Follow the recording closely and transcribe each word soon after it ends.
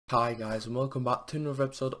Hi guys, and welcome back to another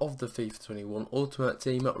episode of the FIFA 21 Ultimate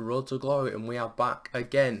Team Road to Glory, and we are back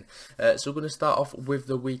again. So we're going to start off with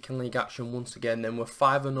the weekend league action once again. Then we're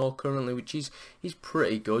 5-0 currently, which is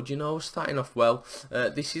pretty good, you know, starting off well.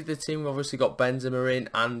 This is the team we've obviously got Benzema in,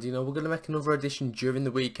 and you know, we're going to make another addition during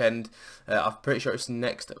the weekend. I'm pretty sure it's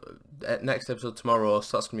next episode tomorrow,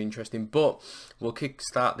 so that's going to be interesting. But we'll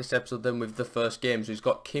kick-start this episode then with the first game. So he's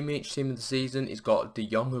got Kimmich, team of the season. He's got De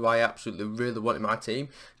Jong, who I absolutely really want in my team.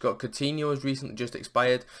 Got Coutinho, has recently just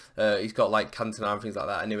expired. He's got like Cantona and things like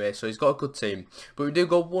that anyway, so he's got a good team. But we do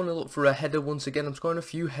go 1-0 up for a header once again. I'm scoring a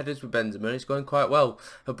few headers with Benzema and it's going quite well.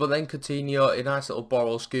 But then Coutinho, a nice little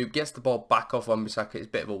borrow scoop, gets the ball back off Wan-Bissaka. It's a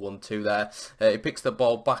bit of a 1-2 there. He picks the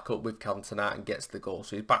ball back up with Cantona and gets the goal.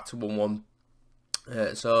 So he's back to 1-1.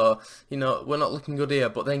 So, you know, we're not looking good here,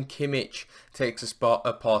 but then Kimmich takes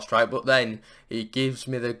a poor strike, but then he gives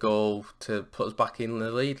me the goal to put us back in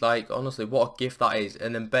the lead. Like, honestly, what a gift that is.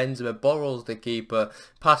 And then Benzema borrows the keeper,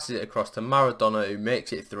 passes it across to Maradona, who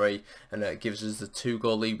makes it 3, and it gives us the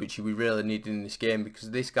 2-goal lead, which we really needed in this game,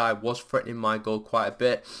 because this guy was threatening my goal quite a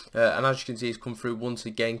bit. And as you can see, he's come through once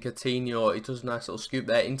again. Coutinho, he does a nice little scoop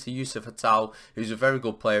there into Yusuf Attal, who's a very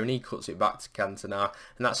good player, and he cuts it back to Cantona,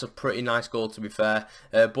 and that's a pretty nice goal, to be fair.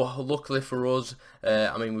 But luckily for us,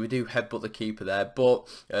 I mean, we do headbutt the keeper there, but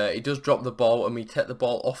he does drop the ball and we take the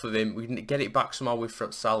ball off of him. We can get it back somehow with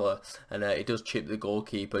Salah, and he does chip the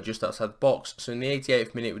goalkeeper just outside the box. So in the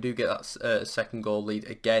 88th minute, we do get that second goal lead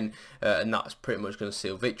again, and that's pretty much going to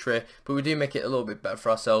seal victory. But we do make it a little bit better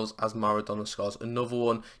for ourselves as Maradona scores another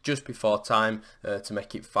one just before time to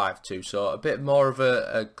make it 5-2. So a bit more of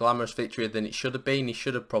a glamorous victory than it should have been. He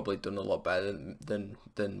should have probably done a lot better than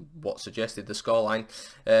what suggested the scoreline.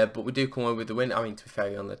 But we do come away with the win. I mean, to be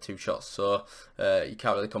fair, he only had 2 shots, so you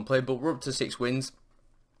can't really complain. But we're up to 6 wins.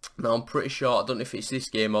 Now, I'm pretty sure, I don't know if it's this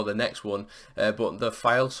game or the next one, but the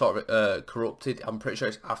file sort of corrupted. I'm pretty sure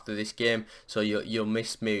it's after this game, so you'll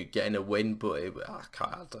miss me getting a win, but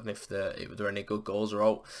I don't know if there are any good goals or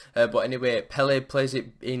out. But anyway, Pele plays it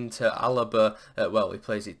into Alaba. Well, he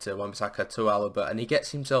plays it to Wan-Bissaka to Alaba, and he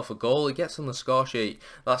gets himself a goal. He gets on the score sheet.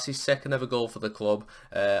 That's his second ever goal for the club.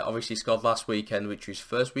 Obviously, he scored last weekend, which was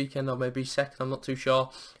first weekend or maybe second, I'm not too sure.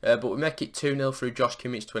 But we make it 2-0 through Josh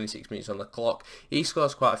Kimmich, 26 minutes on the clock. He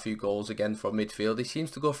scores quite a few goals again from midfield. He seems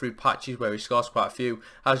to go through patches where he scores quite a few.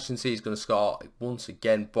 As you can see, he's going to score once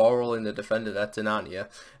again, borrowing the defender there, Tanania.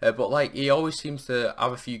 But like, he always seems to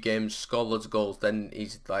have a few games, score loads of goals, then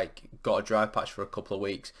he's like got a dry patch for a couple of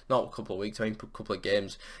weeks. Not a couple of weeks, I mean a couple of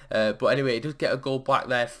games. But anyway, he does get a goal back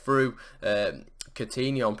there through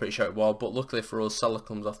Coutinho, I'm pretty sure it was, but luckily for us, Salah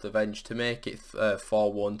comes off the bench to make it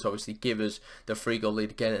 4-1 to obviously give us the 3-goal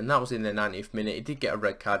lead again, and that was in the 90th minute. He did get a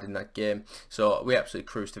red card in that game, so we absolutely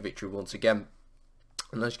cruised to victory once again.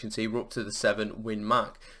 And as you can see, we're up to the 7-win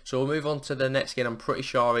mark. So we'll move on to the next game. I'm pretty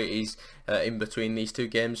sure it is in between these two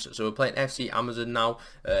games. So we're playing FC Amazon now.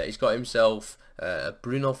 He's got himself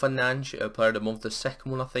Bruno Fernandes, player of the month, the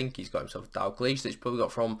second one I think. He's got himself Dalglish that he's probably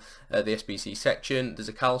got from the SBC section. There's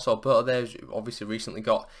a Carlos Alberto there who's obviously recently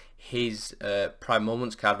got his Prime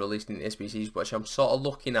Moments card released in the SBCs, which I'm sort of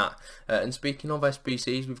looking at. And speaking of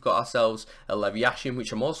SBCs, we've got ourselves a Lev Yashin,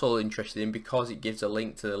 which I'm also interested in because it gives a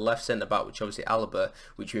link to the left centre back, which obviously Alaba,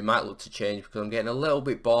 which we might look to change because I'm getting a little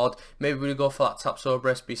bit bored. Maybe we'll go for that Tap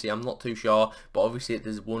Sober SBC, I'm not too sure, but obviously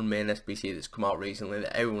there's one main SBC that's come out recently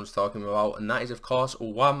that everyone's talking about, and that is of course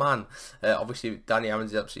Waman. Obviously Danny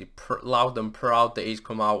Aaron's is absolutely loud and proud that he's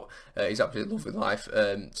come out. He's absolutely loving life,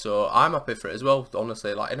 so I'm happy for it as well,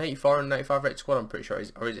 honestly. Like an 84 and 95 rate squad, I'm pretty sure,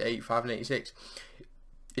 or is it 85 and 86?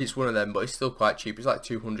 It's one of them, but it's still quite cheap. It's like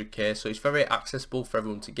 200k, so it's very accessible for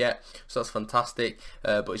everyone to get, so that's fantastic.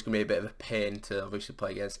 But it's going to be a bit of a pain to obviously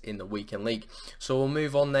play against in the weekend league. So we'll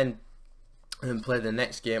move on then and play the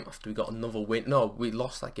next game after we got another win. No, we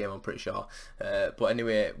lost that game, I'm pretty sure. But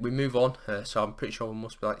anyway, we move on. So I'm pretty sure we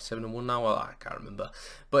must be like 7-1 now. Well, I can't remember.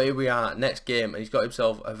 But here we are, next game, and he's got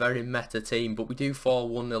himself a very meta team. But we do fall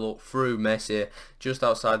 1-0 up through Messi, just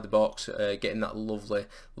outside the box, getting that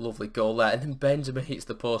lovely goal there. And then Benzema hits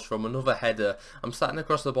the post from another header. I'm starting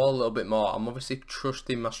across the ball a little bit more. I'm obviously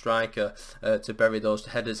trusting my striker to bury those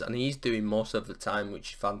headers, and he's doing most of the time,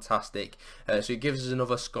 which is fantastic. So it gives us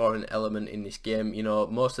another scoring element in this game. You know,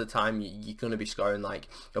 most of the time you're going to be scoring like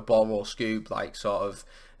a ball roll scoop, like sort of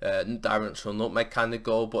directional nutmeg kind of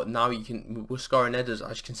goal, but now we're scoring headers,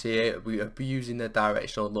 as you can see here. We are using the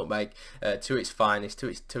directional nutmeg to its finest,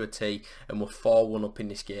 to a T, and we're 4-1 up in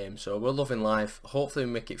this game, so we're loving life. Hopefully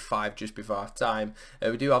we make it 5 just before half time.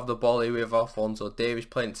 We do have the ball here with Alphonso Davies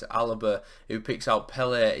playing to Alaba, who picks out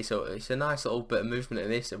Pele. It's a nice little bit of movement in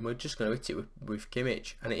this, and we're just going to hit it with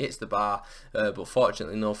Kimmich, and it hits the bar, but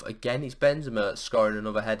fortunately enough, again it's Benzema scoring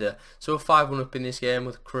another header. So we're 5-1 up in this game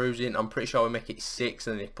with cruising. I'm pretty sure we make it 6,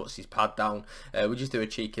 and then he puts his pad down. We just do a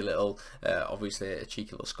cheeky little, obviously a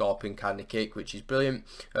cheeky little scorpion kind of kick, which is brilliant.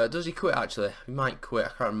 Does he quit actually? He might quit, I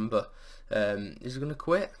can't remember. Is he going to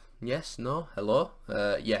quit? Yes, no, hello?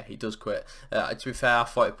 Yeah, he does quit. To be fair, I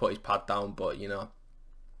thought he put his pad down, but you know,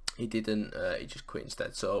 he didn't. He just quit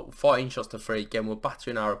instead. So 14 shots to 3. Again, we're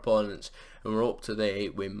battering our opponents, and we're up to the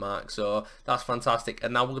 8-win mark, so that's fantastic.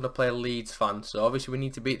 And now we're going to play a Leeds fan, so obviously we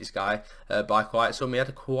need to beat this guy by quite some. We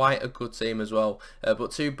had quite a good team as well,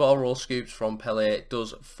 but 2 ball roll scoops from Pele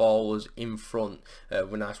does fall us in front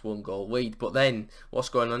with a nice 1-goal lead. But then what's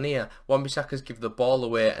going on here? Wan-Bissaka's give the ball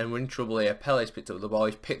away, and we're in trouble here. Pele's picked up the ball,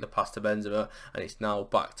 he's picked the pass to Benzema, and it's now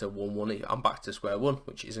back to 1-1. I'm back to square one,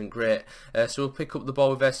 which isn't great. So we'll pick up the ball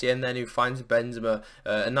with SCN then, who finds Benzema,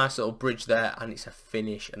 a nice little bridge there, and it's a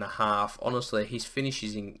finish and a half. Honestly, his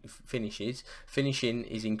finishing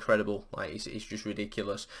is incredible. Like, it's just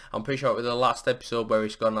ridiculous. I'm pretty sure with the last episode where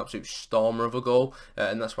he's got an absolute stormer of a goal,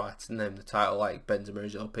 and that's why I named the title like Benzema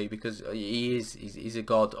is OP, because he's a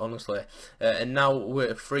god, honestly. And now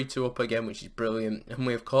we're 3-2 up again, which is brilliant. And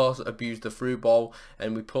we of course abused the through ball,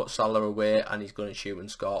 and we put Salah away, and he's going to shoot and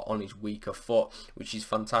score on his weaker foot, which is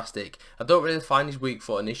fantastic. I don't really find his weak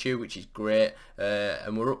foot an issue, which is great.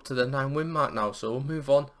 And we're up to the 9-win mark now, so we'll move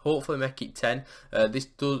on. Hopefully make it 10. This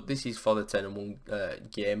is for the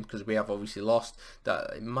 10-1 game, because we have obviously lost.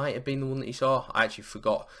 That it might have been the one that you saw. I actually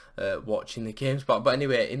forgot watching the games back, but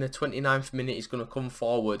anyway, in the 29th minute he's going to come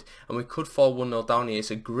forward, and we could fall 1-0 down here.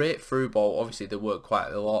 It's a great through ball. Obviously they work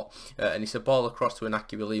quite a lot, and it's a ball across to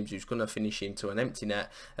Inaki Williams, who's going to finish into an empty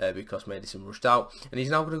net because Madison rushed out, and he's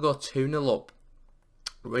now going to go 2-0 up.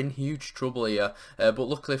 We're in huge trouble here, but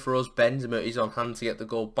luckily for us, Benzema is on hand to get the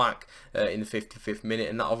goal back in the 55th minute,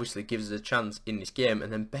 and that obviously gives us a chance in this game.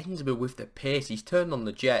 And then Benzema with the pace, he's turned on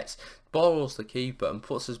the jets, ball rolls the keeper, and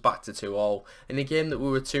puts us back to 2-2 in a game that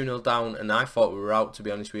we were 2-0 down, and I thought we were out, to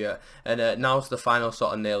be honest with you. And now it's the final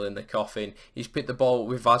sort of nail in the coffin. He's picked the ball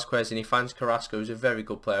with Vasquez, and he finds Carrasco, who's a very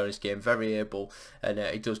good player in this game, very able, and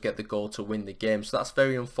he does get the goal to win the game. So that's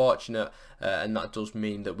very unfortunate, and that does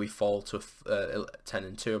mean that we fall to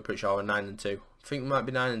 10-2. I'm pretty sure we're 9-2. I think we might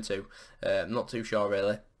be 9-2. I'm not too sure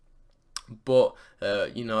really. But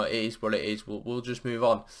you know, it is what it is. We'll just move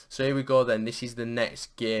on. So here we go then. This is the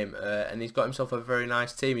next game, and he's got himself a very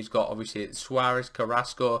nice team. He's got obviously Suarez,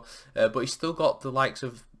 Carrasco, but he's still got the likes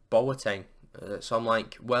of Boateng. So I'm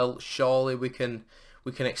like, well, surely we can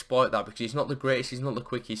exploit that, because he's not the greatest, he's not the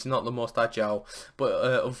quickest, he's not the most agile.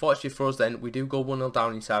 But unfortunately for us then, we do go 1-0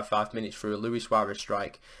 down inside 5 minutes through a Luis Suarez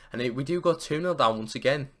strike, and we do go 2-0 down once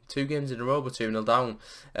again. 2 games in a row we're 2-0 down,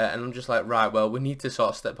 and I'm just like, right, well, we need to sort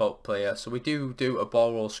of step up player. So we do a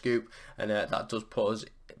ball roll scoop, and that does put us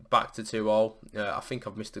back to 2-0. I think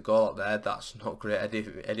I've missed a goal up there. That's not great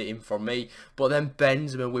editing from me. But then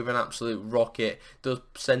Benzema with an absolute rocket does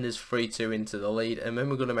send us 3-2 into the lead, and then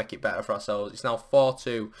we're going to make it better for ourselves. It's now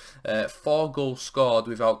 4-2. 4 goals scored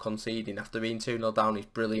without conceding after being 2-0 down is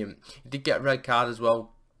brilliant. He did get a red card as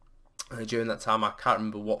well. During that time, I can't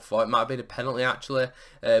remember what for. It might have been a penalty actually,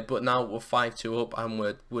 but now we're 5-2 up, and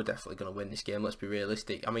we're definitely going to win this game. Let's be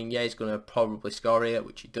realistic. I mean, yeah, he's going to probably score here,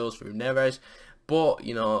 which he does through Neves, but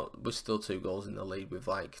you know, we're still 2 goals in the lead with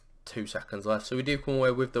like 2 seconds left. So we do come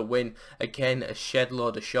away with the win. Again, a shed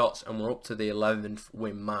load of shots, and we're up to the 11th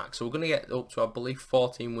win mark. So we're going to get up to, I believe,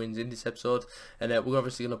 14 wins in this episode, and we're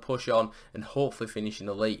obviously going to push on and hopefully finish in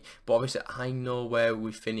the elite. But obviously I know where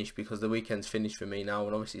we finish, because the weekend's finished for me now,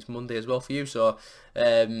 and obviously it's Monday as well for you. So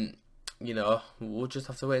you know, we'll just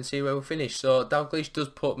have to wait and see where we finish. So Dalglish does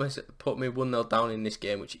put me 1-0 down in this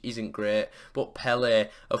game, which isn't great. But Pele,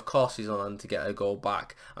 of course, is on hand to get a goal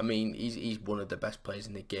back. I mean, he's one of the best players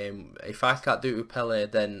in the game. If I can't do it with Pele,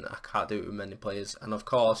 then I can't do it with many players. And of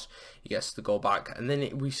course, he gets the goal back. And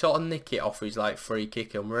then we sort of nick it off his like free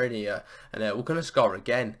kick, and we're in here, and we're going to score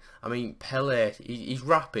again. I mean, Pele, he's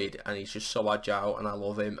rapid, and he's just so agile, and I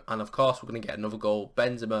love him. And of course, we're going to get another goal.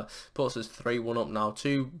 Benzema puts us 3-1 up now.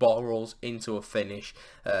 2 ball rolls into a finish.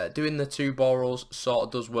 Doing the 2 ball rolls sort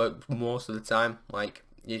of does work most of the time. Like,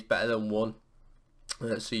 it's better than 1.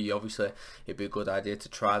 So obviously it'd be a good idea to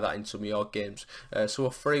try that in some of your games. So we're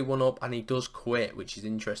 3-1 up, and he does quit, which is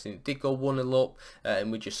interesting. It did go 1-0 up,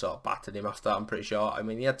 and we just sort of battered him after that, I'm pretty sure. I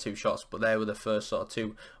mean, he had 2 shots, but they were the first sort of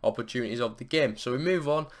 2 opportunities of the game. So we move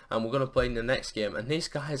on, and we're going to play in the next game, and this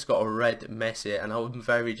guy's got a red Messi, and I'm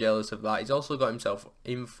very jealous of that. He's also got himself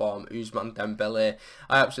in form Ousmane Dembele.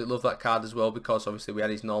 I absolutely love that card as well, because obviously we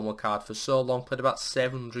had his normal card for so long, played about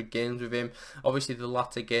 700 games with him. Obviously the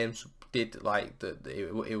latter games did like he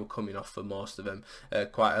was coming off for most of them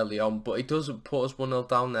quite early on, but he doesn't put us 1-0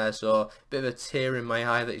 down there, so a bit of a tear in my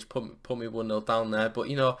eye that he's put me 1-0 down there. But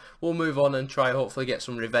you know, we'll move on and try hopefully get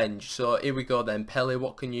some revenge. So here we go then. Pele,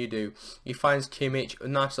 what can you do? He finds Kimmich, a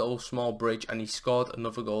nice little small bridge, and he scored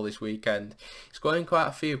another goal this weekend. He's scoring quite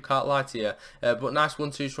a few, can't lie to you, but nice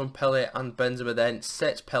 1-2s from Pele, and Benzema then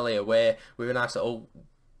sets Pele away with a nice little,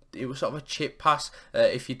 it was sort of a chip pass.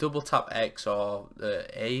 If you double tap X or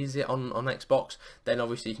A, is it on Xbox, then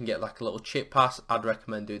obviously you can get like a little chip pass. I'd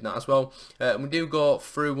recommend doing that as well. We do go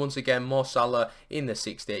through once again. Mo Salah in the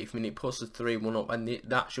 68th minute puts us 3-1 up, and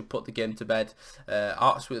that should put the game to bed.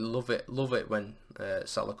 I absolutely love it when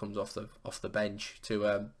Salah comes off the bench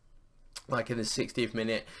to like in the 60th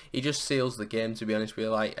minute. He just seals the game, to be honest with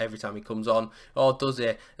you, like every time he comes on. Or does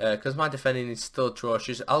he? Because my defending is still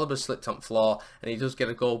atrocious. Alaba slipped on the floor, and he does get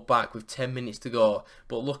a goal back with 10 minutes to go.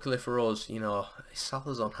 But luckily for us, you know,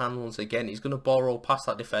 Salah's on hand once again. He's going to borrow past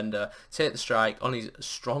that defender, take the strike on his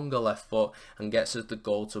stronger left foot, and gets us the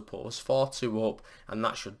goal to put us 4-2 up. And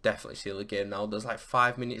that should definitely seal the game now. There's like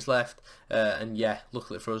 5 minutes left. And yeah,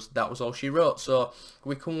 luckily for us, that was all she wrote. So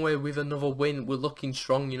we come away with another win. We're looking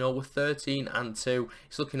strong, you know, we're 13-2.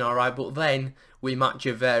 It's looking alright, but then we match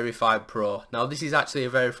a verified pro. Now this is actually a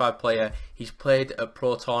verified player. He's played at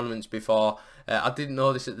pro tournaments before. I didn't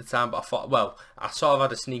know this at the time, but I thought, well, I sort of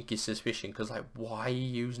had a sneaky suspicion, because like, why are you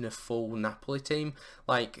using a full Napoli team?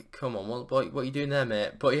 Like, come on, what are you doing there,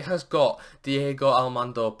 mate? But he has got Diego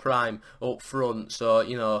Armando Prime up front, so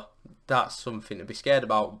you know, that's something to be scared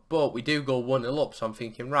about. But we do go 1-0 up, so I'm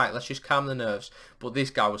thinking, right, let's just calm the nerves. But this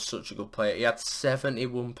guy was such a good player. He had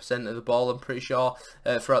 71% of the ball, I'm pretty sure,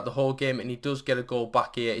 throughout the whole game, and he does get a goal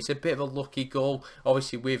back here. It's a bit of a lucky goal,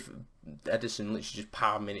 obviously, with Edison literally just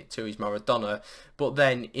power minute to his Maradona. But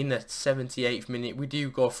then in the 78th minute we do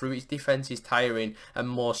go through. His defence is tiring, and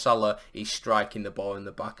Mo Salah is striking the ball in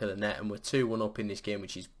the back of the net, and we're 2-1 up in this game,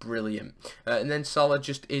 which is brilliant. And then Salah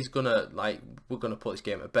just is gonna, like, we're gonna put this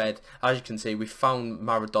game to bed. As you can see, we found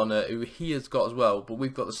Maradona, who he has got as well, but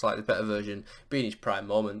we've got the slightly better version, being his prime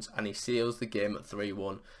moments, and he seals the game at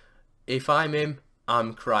 3-1. If I'm him,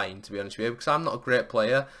 I'm crying, to be honest with you, because I'm not a great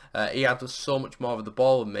player. He had so much more of the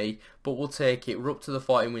ball than me, but we'll take it. We're up to the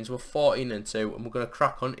 14 wins. We're 14-2, and we're going to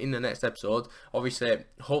crack on in the next episode. Obviously,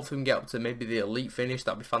 hopefully we can get up to maybe the elite finish.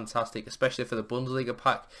 That'd be fantastic, especially for the Bundesliga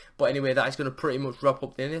pack. But anyway, that is going to pretty much wrap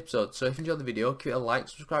up the episode. So if you enjoyed the video, give it a like,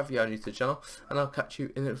 subscribe if you are new to the channel, and I'll catch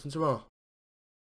you in the next one tomorrow.